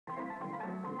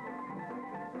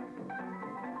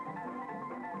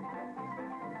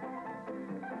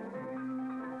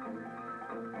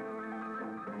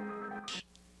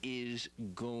is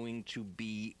going to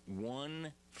be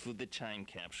one for the time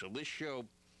capsule. This show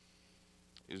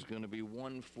is going to be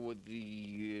one for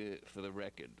the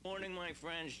record. Morning, my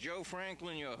friends. Joe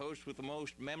Franklin, your host with the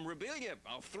most memorabilia.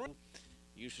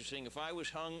 Used to sing, if I was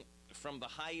hung from the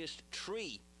highest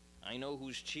tree, I know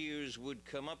whose tears would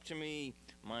come up to me,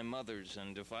 my mother's.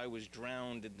 And if I was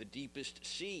drowned in the deepest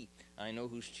sea, I know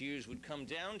whose tears would come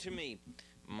down to me,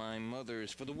 my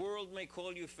mother's. For the world may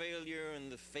call you failure,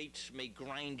 and the fates may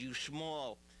grind you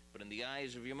small, but in the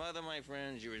eyes of your mother, my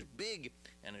friends, you're as big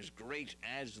and as great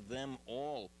as them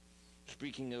all.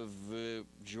 Speaking of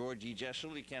George E.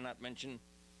 Jessel, you cannot mention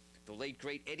the late,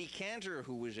 great Eddie Cantor,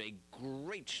 who was a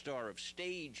great star of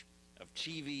stage, of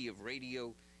TV, of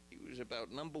radio. He was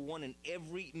about #1 in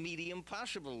every medium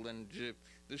possible. And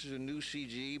this is a new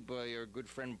CD by our good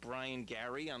friend Brian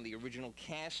Gari on the original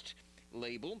Cast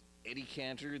label. Eddie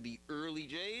Cantor, the early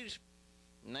days,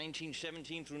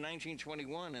 1917 through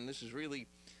 1921. And this is really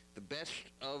the best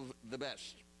of the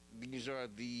best. These are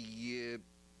the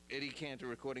Eddie Cantor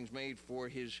recordings made for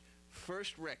his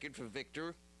first record for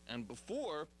Victor, and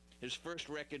before his first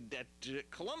record at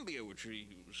Columbia, which he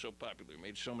was so popular. He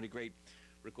made so many great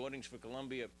recordings for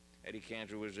Columbia. Eddie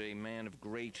Cantor was a man of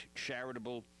great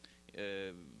charitable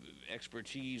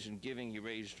expertise in giving. He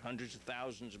raised hundreds of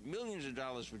thousands, millions of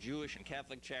dollars for Jewish and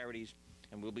Catholic charities,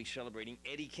 and we'll be celebrating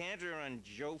Eddie Cantor on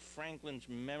Joe Franklin's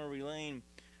Memory Lane.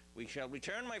 We shall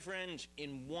return, my friends,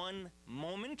 in one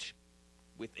moment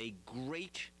with a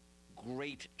great,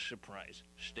 great surprise.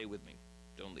 Stay with me.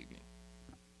 Don't leave me.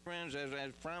 Friends,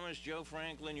 as promised, Joe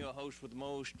Franklin, your host with the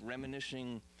most,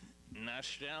 reminiscing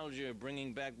nostalgia,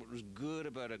 bringing back what was good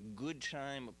about a good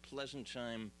time, a pleasant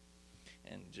time,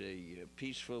 and a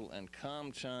peaceful and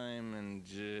calm time.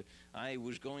 And I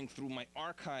was going through my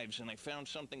archives, and I found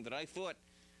something that I thought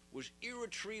was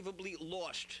irretrievably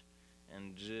lost.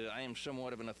 And I am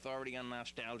somewhat of an authority on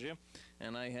nostalgia,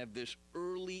 and I have this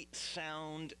early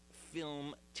sound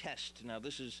film test. Now,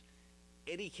 this is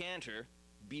Eddie Cantor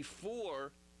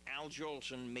before Al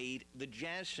Jolson made The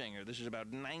Jazz Singer. This is about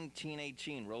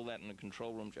 1918. Roll that in the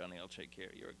control room, Johnny. I'll take care.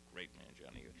 You're a great man,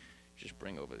 Johnny. Just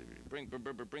bring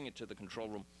it to the control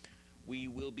room. We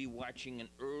will be watching an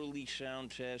early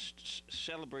sound test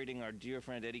celebrating our dear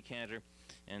friend Eddie Cantor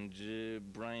and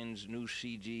Brian's new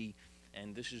CD.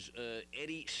 And this is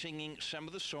Eddie singing some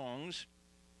of the songs,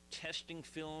 testing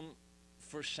film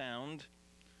for sound,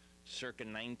 circa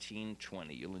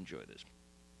 1920. You'll enjoy this.